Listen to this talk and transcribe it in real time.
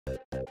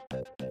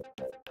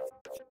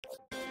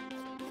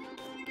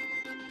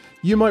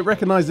You might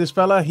recognise this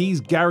fella,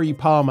 he's Gary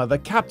Palmer, the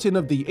captain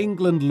of the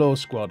England Law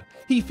Squad.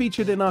 He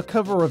featured in our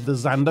cover of the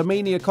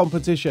Xandermania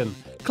competition.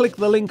 Click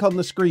the link on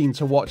the screen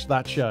to watch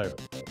that show.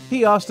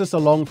 He asked us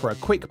along for a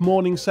quick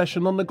morning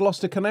session on the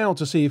Gloucester Canal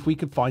to see if we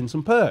could find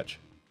some perch.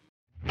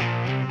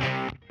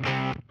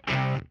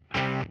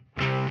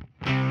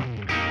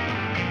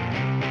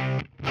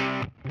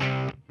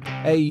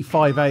 A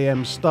 5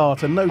 AM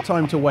start and no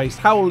time to waste.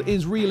 Hywel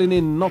is reeling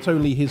in not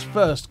only his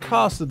first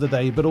cast of the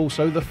day but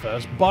also the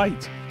first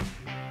bite.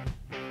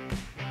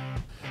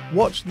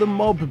 Watch the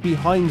mob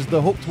behind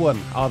the hooked one.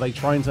 Are they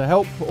trying to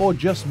help or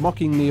just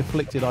mocking the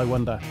afflicted, I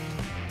wonder?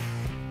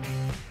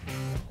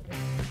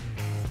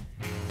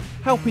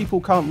 How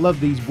people can't love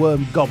these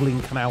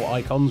worm-gobbling canal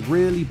icons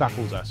really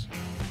baffles us.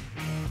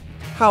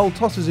 Hywel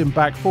tosses him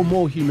back for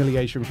more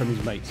humiliation from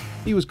his mates.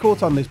 He was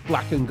caught on this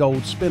black and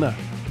gold spinner,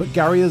 but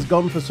Gary has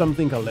gone for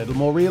something a little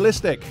more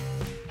realistic.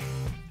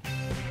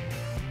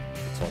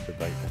 The type of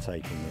bait they're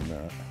taking in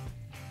that.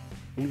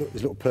 Oh, look,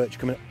 there's a little perch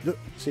coming up. Look,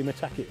 see him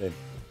attack it then.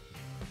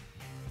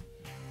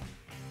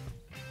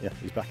 Yeah,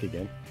 he's back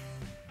again.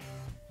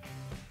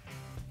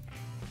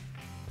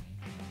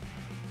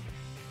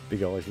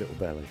 Big eyes, little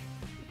belly.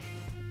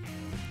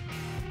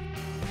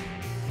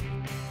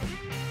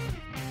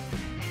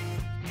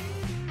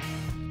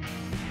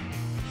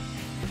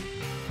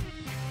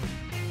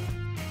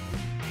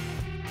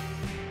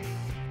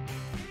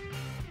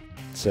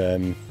 It's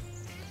the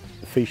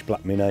fish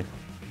black minnow,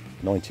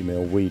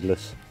 90mm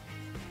weedless.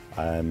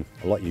 I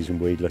like using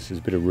weedless. There's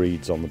a bit of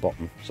reeds on the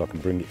bottom so I can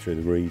bring it through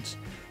the reeds,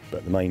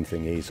 but the main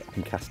thing is I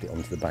can cast it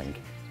onto the bank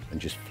and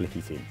just flick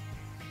it in.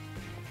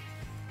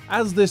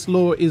 As this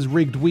lure is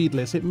rigged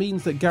weedless, it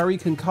means that Gary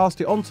can cast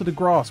it onto the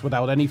grass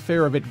without any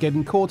fear of it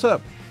getting caught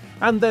up,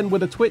 and then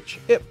with a twitch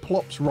it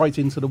plops right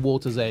into the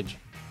water's edge.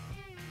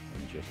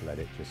 And just let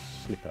it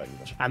just slip over.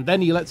 And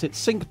then he lets it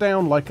sink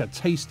down like a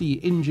tasty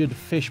injured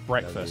fish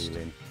breakfast.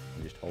 I'm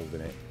just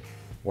holding it,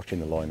 watching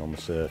the line on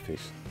the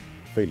surface,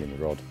 feeling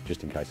the rod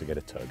just in case I get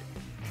a tug.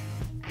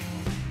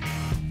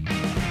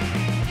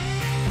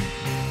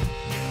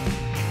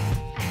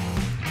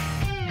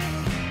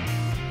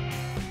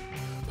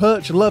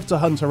 Perch love to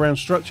hunt around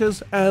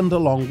structures and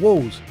along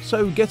walls,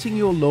 so getting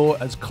your lure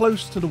as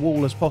close to the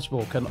wall as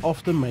possible can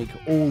often make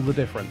all the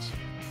difference.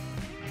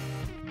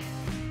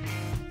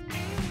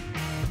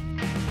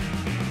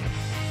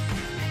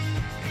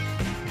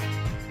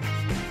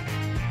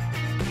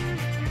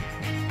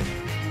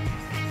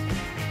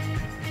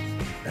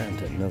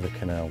 And another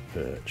canal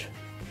perch.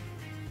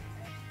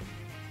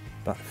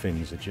 That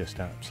fins are just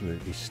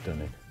absolutely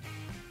stunning.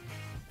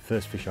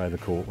 First fish I ever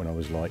caught when I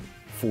was like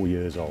 4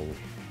 years old,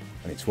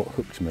 and it's what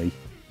hooked me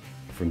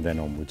from then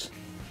onwards.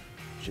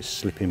 Just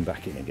slipping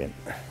back in again.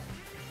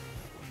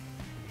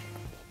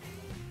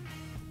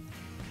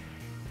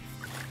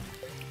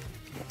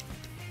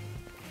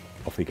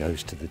 Off he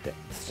goes to the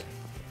depths.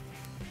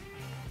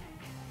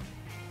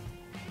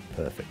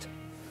 Perfect.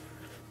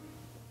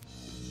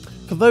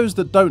 For those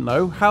that don't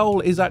know,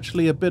 Hywel is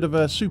actually a bit of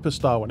a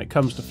superstar when it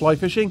comes to fly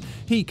fishing.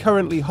 He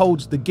currently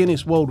holds the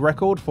Guinness World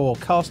Record for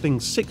casting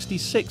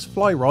 66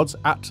 fly rods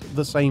at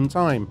the same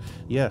time.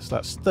 Yes,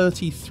 that's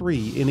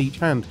 33 in each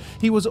hand.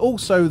 He was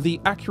also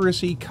the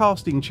accuracy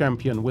casting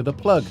champion with a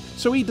plug,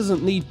 so he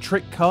doesn't need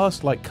trick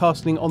cast like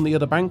casting on the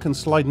other bank and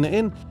sliding it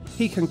in.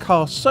 He can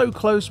cast so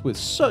close with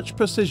such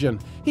precision,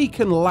 he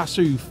can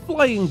lasso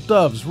flying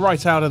doves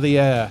right out of the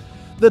air.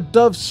 The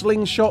dove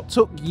slingshot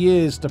took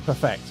years to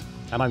perfect.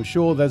 And I'm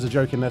sure there's a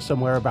joke in there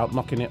somewhere about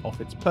knocking it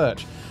off its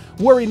perch.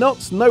 Worry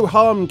not, no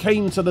harm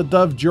came to the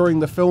dove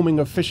during the filming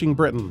of Fishing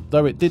Britain,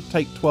 though it did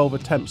take 12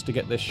 attempts to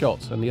get this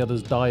shot and the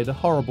others died a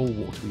horrible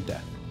watery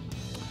death.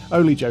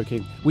 Only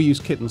joking, we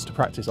used kittens to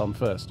practice on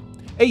first.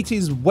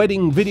 80s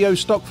wedding video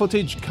stock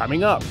footage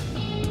coming up.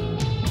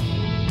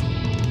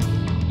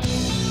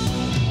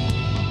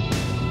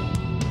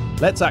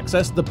 Let's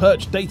access the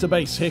Perch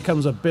database. Here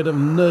comes a bit of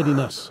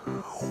nerdiness.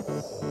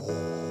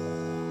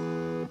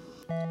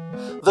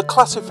 The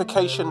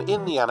classification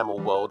in the animal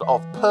world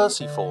of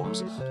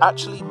Perciforms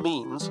actually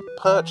means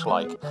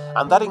perch-like,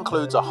 and that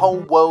includes a whole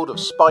world of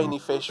spiny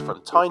fish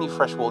from tiny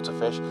freshwater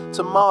fish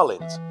to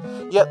marlins.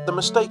 Yet the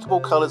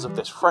mistakable colours of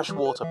this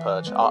freshwater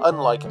perch are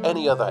unlike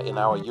any other in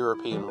our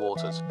European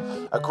waters.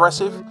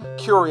 Aggressive,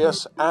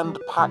 curious and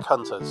pack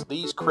hunters,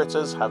 these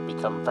critters have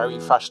become very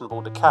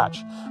fashionable to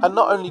catch, and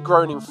not only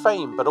grown in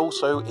fame but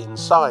also in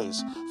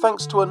size,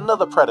 thanks to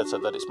another predator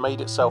that has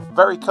made itself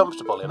very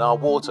comfortable in our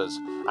waters,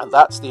 and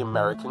that's the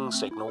American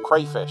signal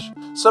crayfish.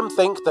 Some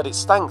think that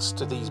it's thanks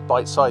to these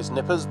bite-sized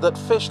nippers that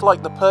fish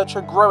like the perch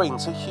are growing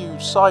to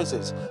huge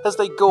sizes as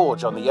they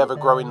gorge on the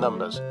ever-growing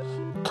numbers.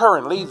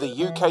 Currently,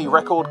 the UK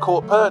record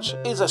caught perch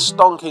is a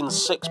stonking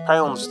 6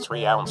 pounds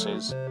 3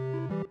 ounces.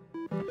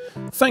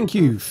 Thank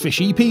you,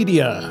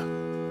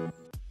 Fishipedia.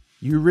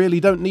 You really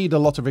don't need a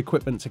lot of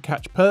equipment to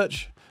catch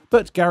perch,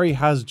 but Gary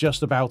has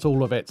just about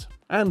all of it.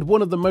 And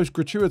one of the most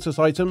gratuitous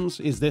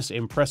items is this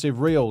impressive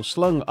reel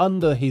slung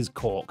under his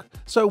cork.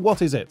 So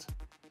what is it?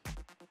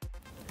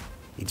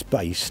 It's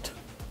based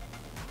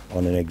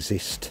on an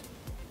Exist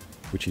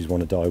which is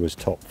one of Daiwa's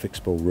top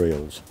fixed ball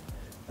reels.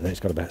 And then it's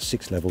got about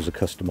 6 levels of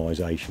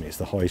customisation. It's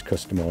the highest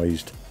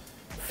customised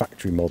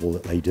factory model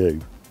that they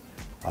do.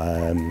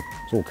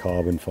 It's all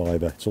carbon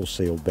fibre, it's all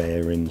sealed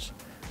bearings,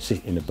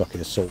 sit in a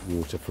bucket of salt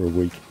water for a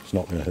week, it's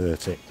not going to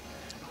hurt it.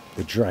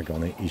 The drag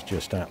on it is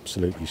just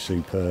absolutely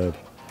superb.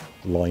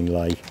 Line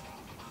lay,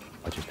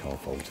 I just can't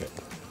fault it.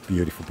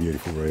 Beautiful,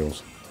 beautiful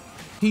reels.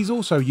 He's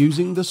also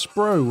using the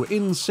Spro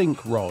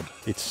in-sync rod.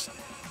 It's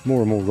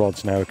more and more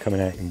rods now are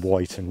coming out in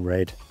white and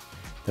red.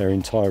 Their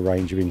entire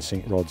range of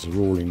in-sync rods are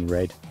all in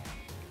red,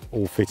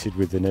 all fitted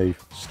with the new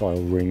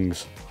style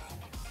rings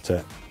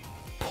to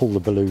pull the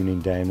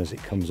ballooning down as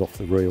it comes off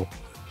the reel,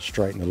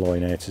 straighten the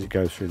line out as it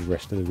goes through the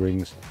rest of the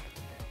rings,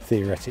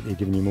 theoretically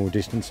giving you more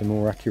distance and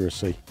more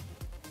accuracy.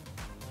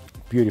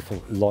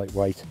 Beautiful,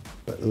 lightweight,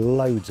 but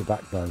loads of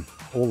backbone.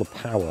 All the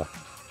power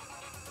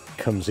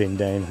comes in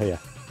down here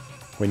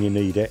when you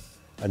need it,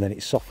 and then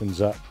it softens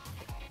up,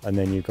 and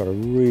then you've got a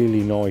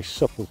really nice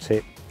supple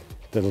tip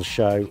that'll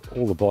show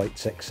all the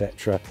bites,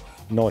 etc.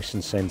 Nice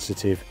and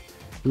sensitive.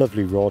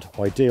 Lovely rod,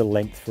 ideal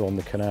length for on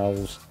the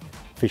canals,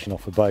 fishing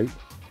off a boat.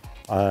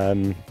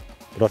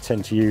 But I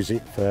tend to use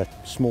it for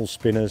small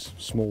spinners,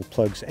 small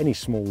plugs, any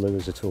small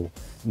lures at all,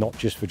 not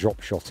just for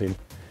drop shotting.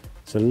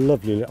 It's a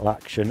lovely little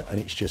action, and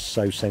it's just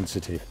so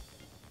sensitive.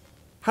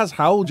 Has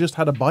Hywel just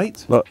had a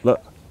bite? Look,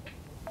 look.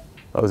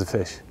 That was a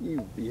fish.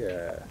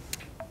 Yeah.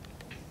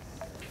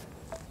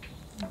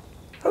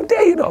 How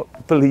dare you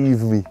not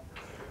believe me?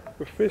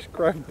 The fish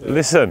grabbed it.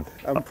 Listen.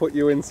 And put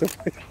you in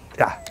something.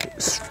 Yeah,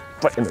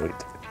 straight into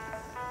it.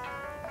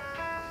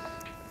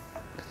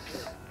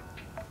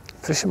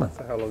 Fisherman.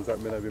 So how long's that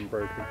minnow been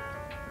broken?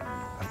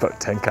 About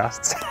 10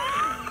 casts.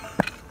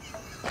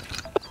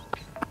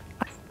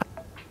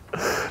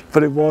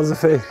 But it was a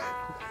fish.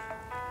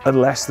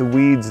 Unless the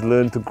weeds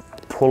learn to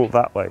pull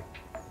that way.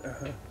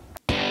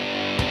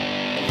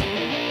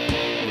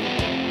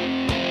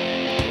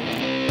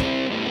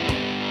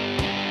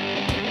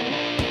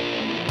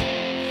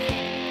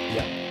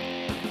 Yeah.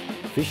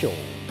 Fish on.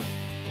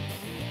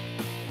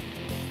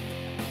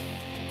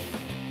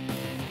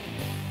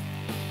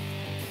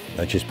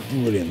 They're just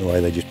brilliant the way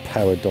they just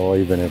power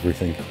dive and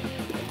everything.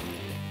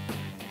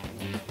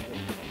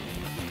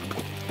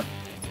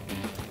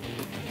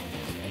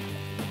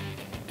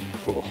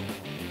 Oh,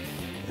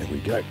 there we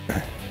go.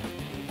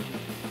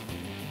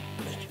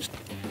 Let's just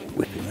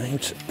whip him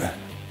out.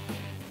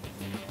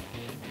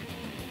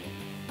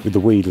 With the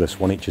weedless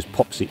one, it just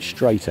pops it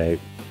straight out.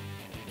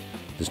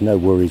 There's no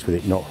worries with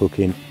it not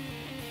hooking.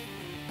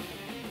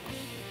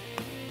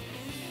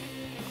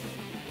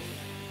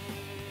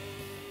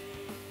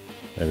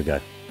 There we go.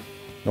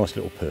 Nice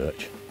little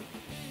perch.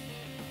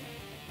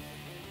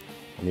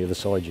 On the other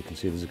side you can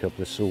see there's a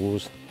couple of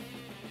sores,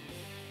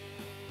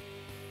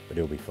 but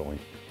he'll be fine.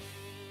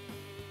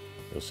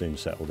 He'll soon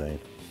settle down.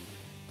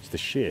 It's the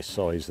sheer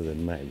size of the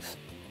mouth.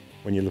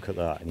 When you look at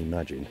that and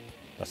imagine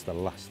that's the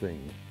last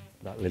thing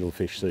that little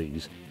fish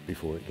sees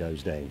before it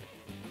goes down,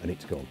 and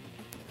it's gone.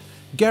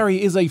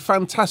 Gary is a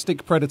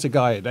fantastic predator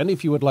guide, and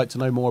if you would like to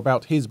know more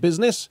about his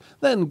business,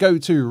 then go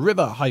to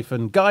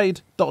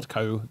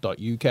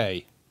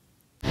river-guide.co.uk.